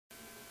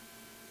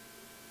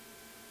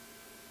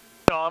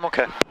No, I'm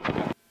okay.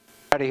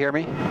 Try to hear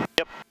me?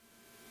 Yep.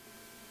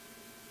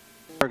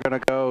 We're going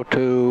to go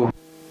to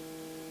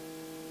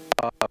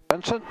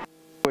Vincent,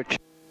 which is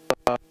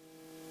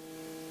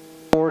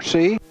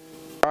 4C.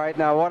 All right,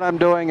 now what I'm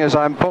doing is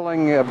I'm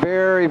pulling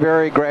very,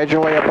 very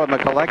gradually up on the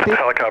collective.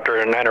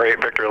 Helicopter 908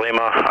 Victor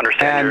Lima,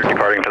 understand you're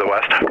departing to the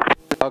west.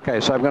 Okay,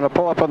 so I'm going to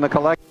pull up on the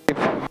collective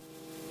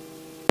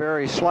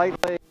very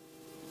slightly.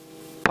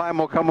 Time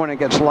will come when it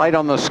gets light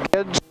on the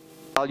skids.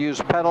 I'll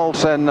use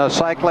pedals and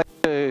cycling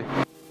to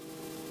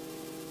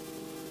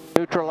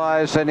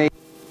neutralize any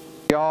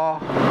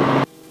yaw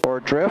or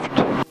drift.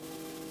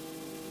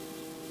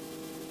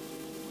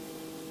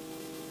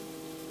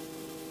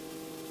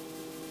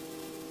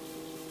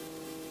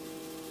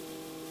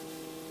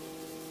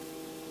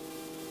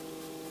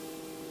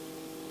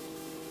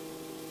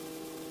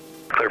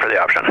 Clear for the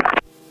option.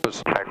 It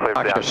was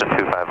obnoxious.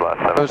 25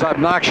 left. It was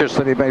obnoxious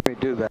that he made me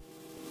do that.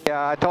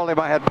 Yeah, I told him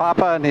I had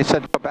Papa, and he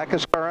said Quebec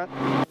is current.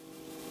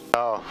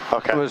 Oh,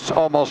 okay. It was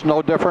almost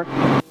no different.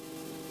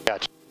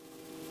 Gotcha.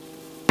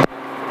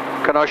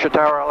 Kenosha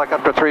Tower,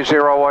 helicopter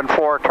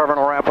 3014,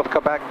 terminal ramp with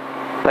Quebec.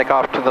 Take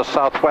off to the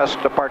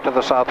southwest, depart to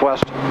the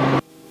southwest.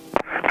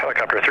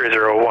 Helicopter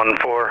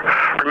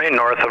 3014, remain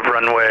north of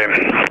runway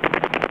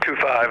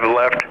 25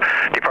 left.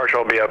 Departure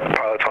will be a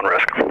pilot's own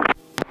risk.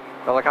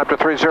 Helicopter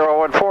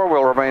 3014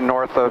 will remain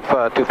north of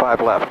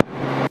 25 left.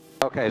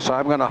 Okay, so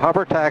I'm going to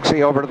hover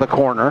taxi over to the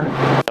corner.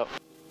 Yep.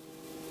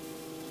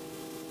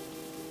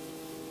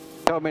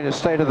 Told me to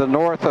stay to the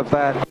north of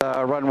that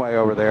runway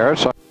over there,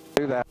 so I'll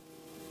do that.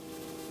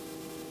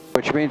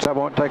 Which means I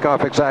won't take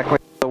off exactly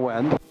the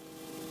wind.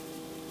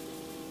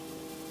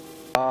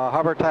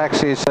 Hover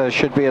taxis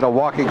should be at a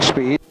walking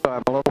speed, so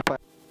I'm a little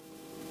fast.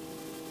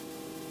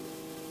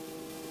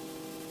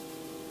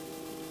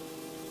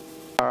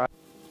 All right,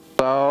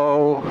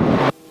 so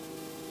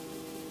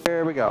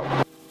here we go.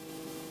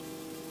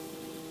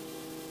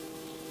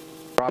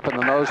 Dropping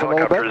the nose a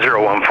little bit.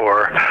 Helicopter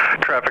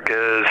 014, traffic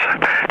is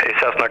a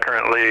Cessna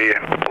currently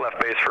left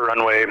base for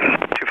runway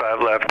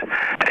 25 left,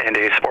 and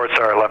a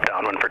Sportstar left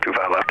downwind for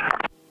 25 left.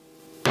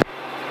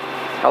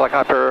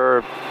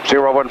 Helicopter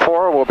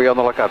 014 will be on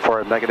the lookout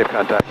for a negative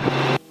contact.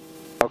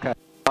 Okay.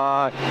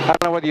 I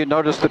don't know whether you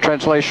noticed the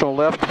translational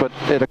lift, but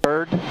it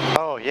occurred.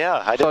 Oh,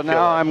 yeah, I did. So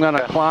now I'm going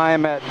to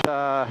climb at,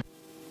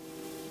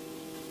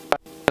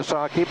 so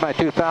I'll keep my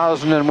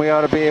 2,000, and we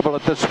ought to be able,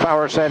 at this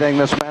power setting,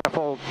 this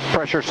manifold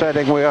pressure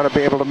setting, we ought to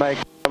be able to make,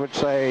 I would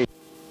say...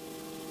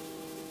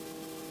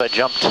 I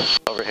jumped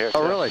over here.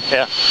 Oh, really?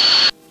 Yeah.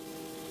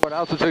 What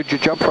altitude did you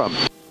jump from?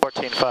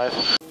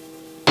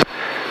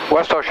 14.5.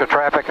 West OSHA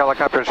traffic,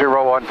 helicopter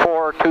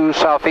 014, 2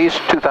 southeast,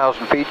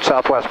 2,000 feet,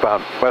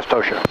 southwestbound, West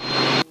OSHA.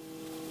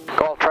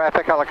 Galt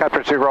traffic,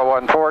 helicopter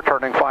 014,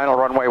 turning final,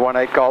 runway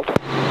 18 Galt.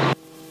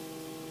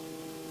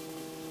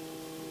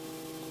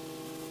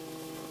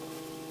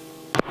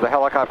 The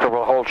helicopter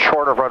will hold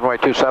short of runway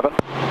 27.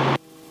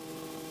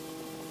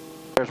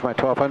 There's my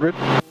 1200.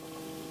 I'm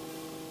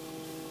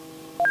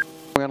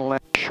going to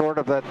land short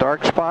of that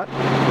dark spot.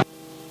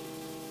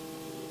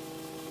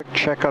 Quick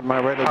check on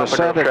my radar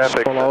descent, it's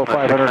below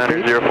 500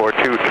 feet.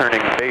 042,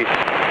 turning base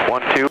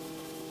 12.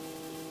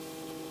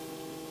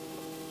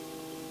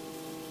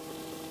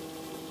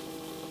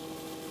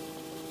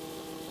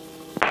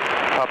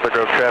 Poplar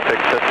Grove traffic,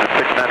 Cessna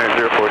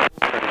 69042,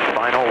 turning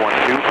final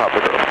 12,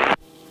 Poplar Grove.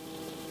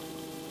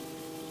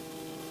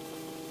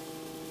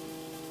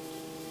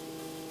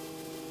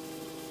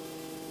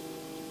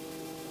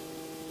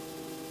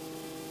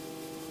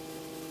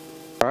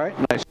 All right,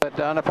 nice set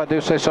down if I do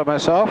say so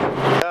myself.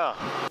 Yeah.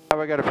 Now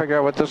we got to figure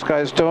out what this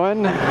guy's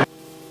doing.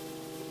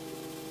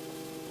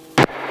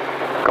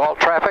 Galt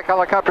traffic,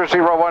 helicopter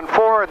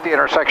 014 at the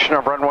intersection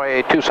of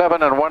runway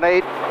 27 and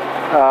 18.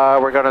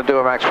 We're going to do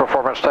a max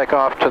performance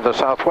takeoff to the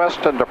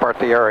southwest and depart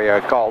the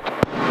area. Galt.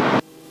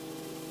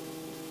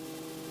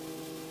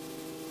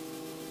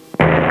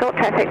 Galt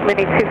traffic,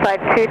 Mini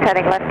 252,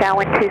 turning left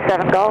downwind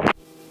 27 Galt.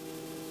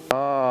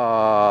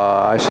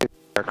 I see the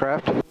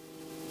aircraft.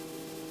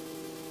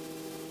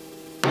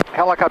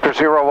 Helicopter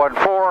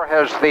 014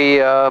 has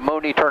the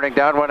Mooney turning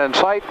downwind in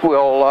sight.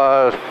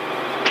 We'll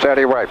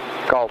steady right.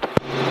 Galt.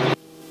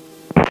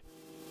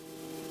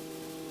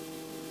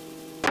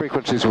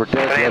 Frequencies were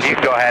dead. Yes. You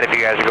can go ahead if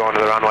you guys are going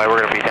to the runway.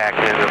 We're going to be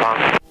taxiing into the pump.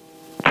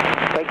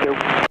 Thank you.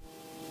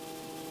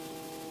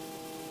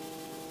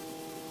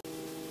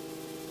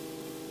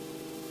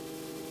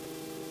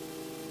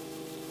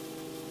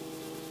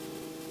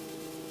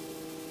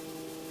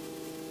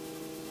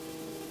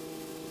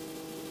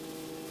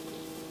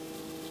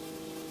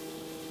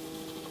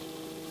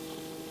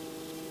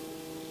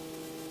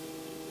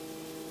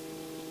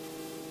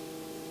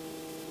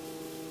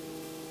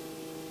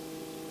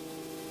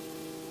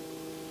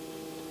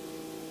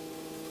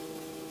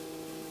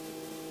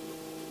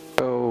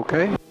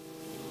 Okay.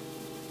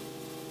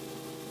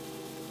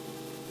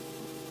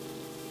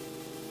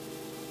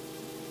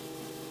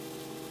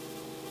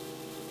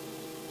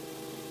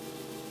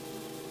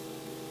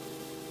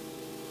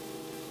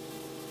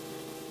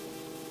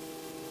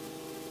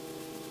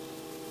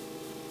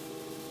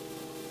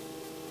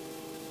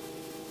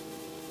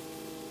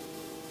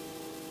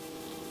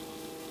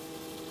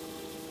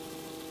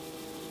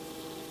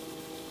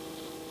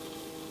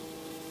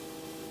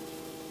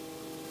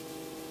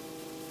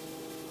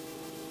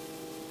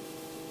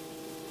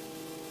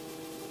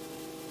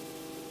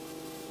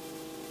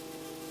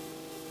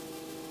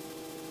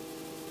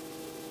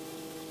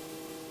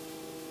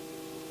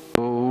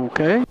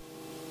 Okay.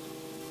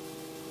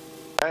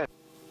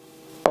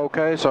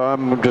 Okay, so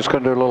I'm just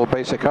going to do a little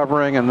basic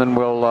hovering, and then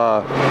we'll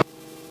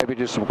maybe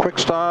do some quick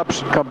stops,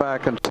 come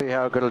back and see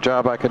how good a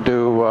job I can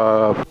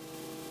do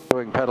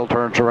doing pedal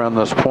turns around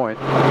this point.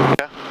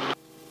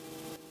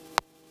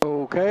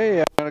 Okay,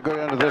 I'm going to go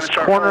down to this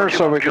corner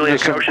so we can do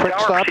some quick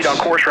stops. Proceed on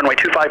course, runway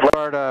 25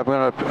 left. I'm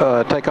going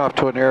to take off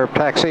to an air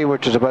taxi,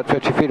 which is about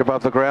 50 feet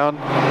above the ground.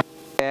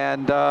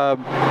 And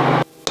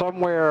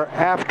somewhere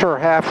after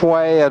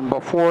halfway and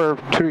before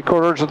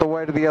 3/4 of the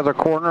way to the other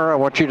corner, I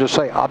want you to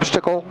say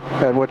obstacle,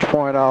 at which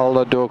point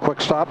I'll do a quick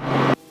stop.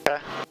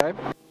 Okay,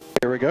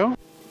 here we go.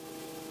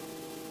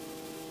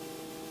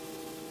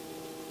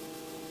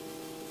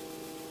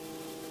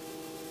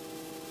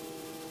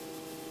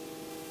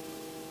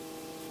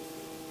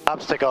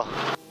 Obstacle.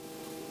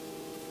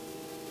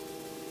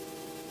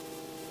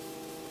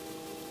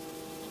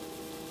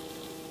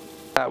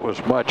 That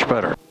was much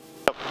better.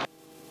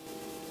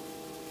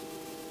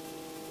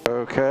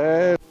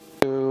 Okay,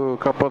 do a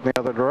couple in the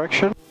other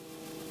direction.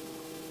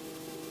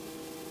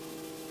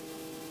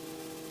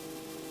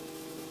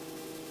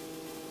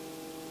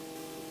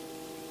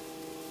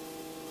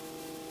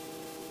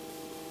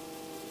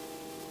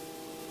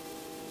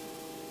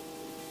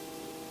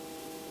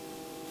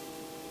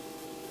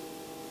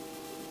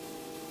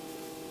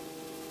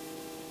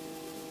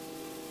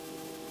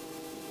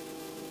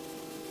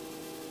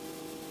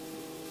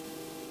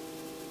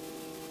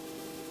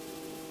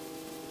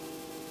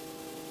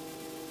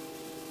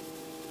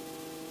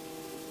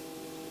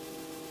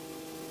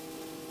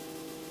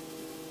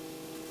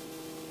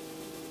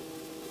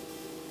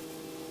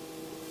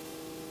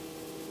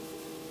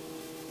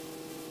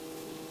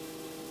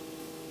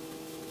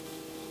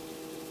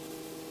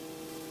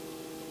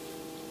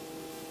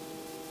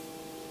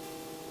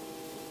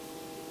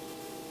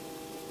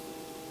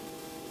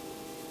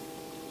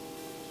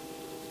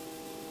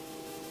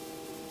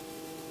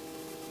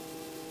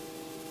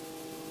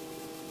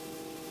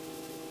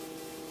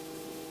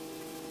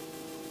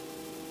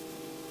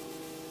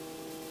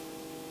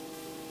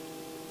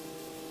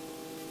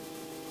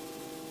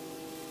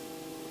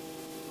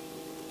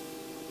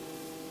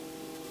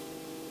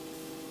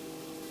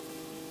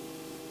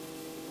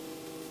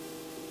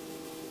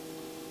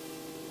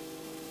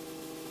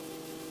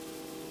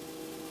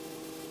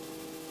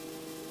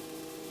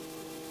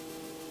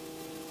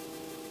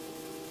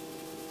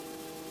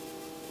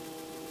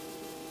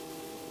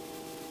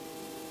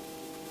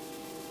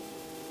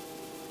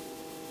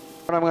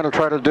 What I'm going to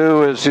try to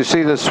do is, you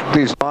see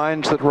these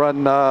lines that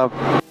run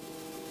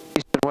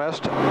east and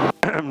west?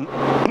 I'm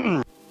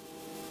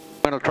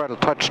going to try to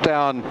touch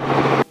down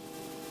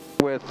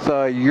with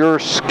your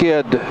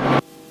skid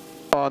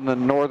on the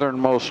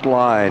northernmost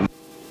line.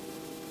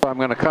 So I'm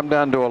going to come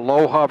down to a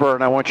low hover,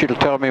 and I want you to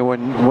tell me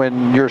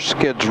when your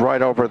skid's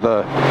right over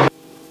the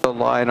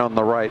line on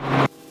the right.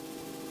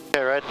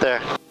 Okay, right there.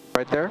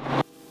 Right there?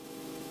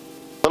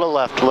 Little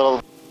left,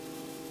 little.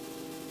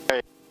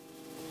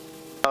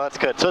 Oh, that's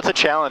good. So it's a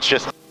challenge.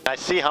 Just I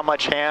see how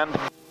much hand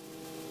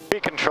free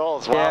control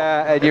as well.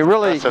 Yeah, and you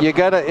really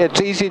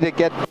it's easy to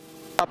get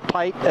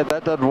uptight, and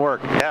that doesn't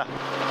work. Yeah.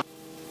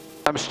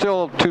 I'm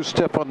still too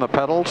stiff on the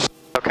pedals.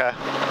 Okay.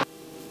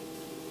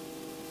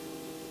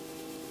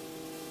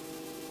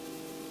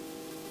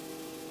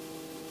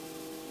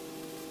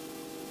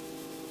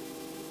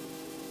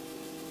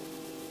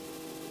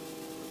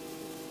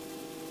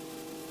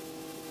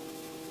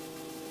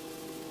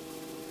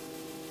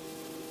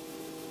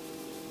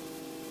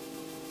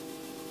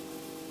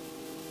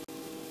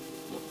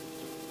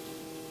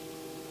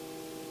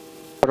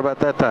 What about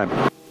that time?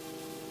 A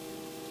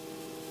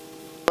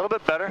little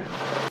bit better.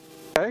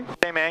 Okay.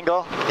 Same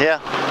angle. Yeah.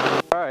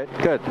 All right,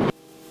 good.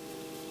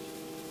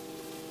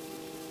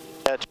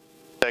 Yeah,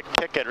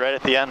 kick it right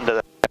at the end of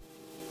the.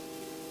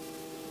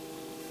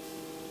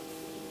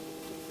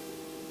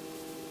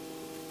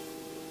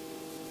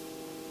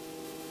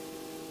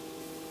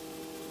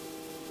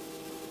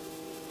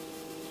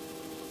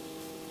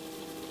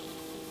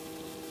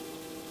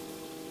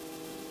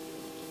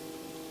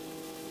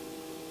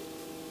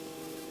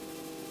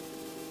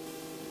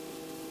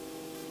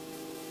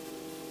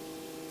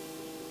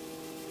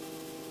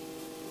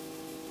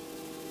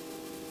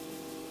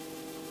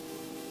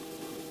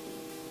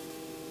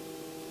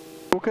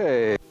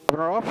 Okay,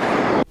 governor off.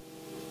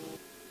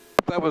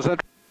 That was it.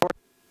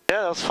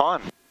 Yeah, that was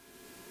fun.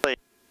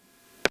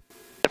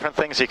 Different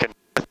things you can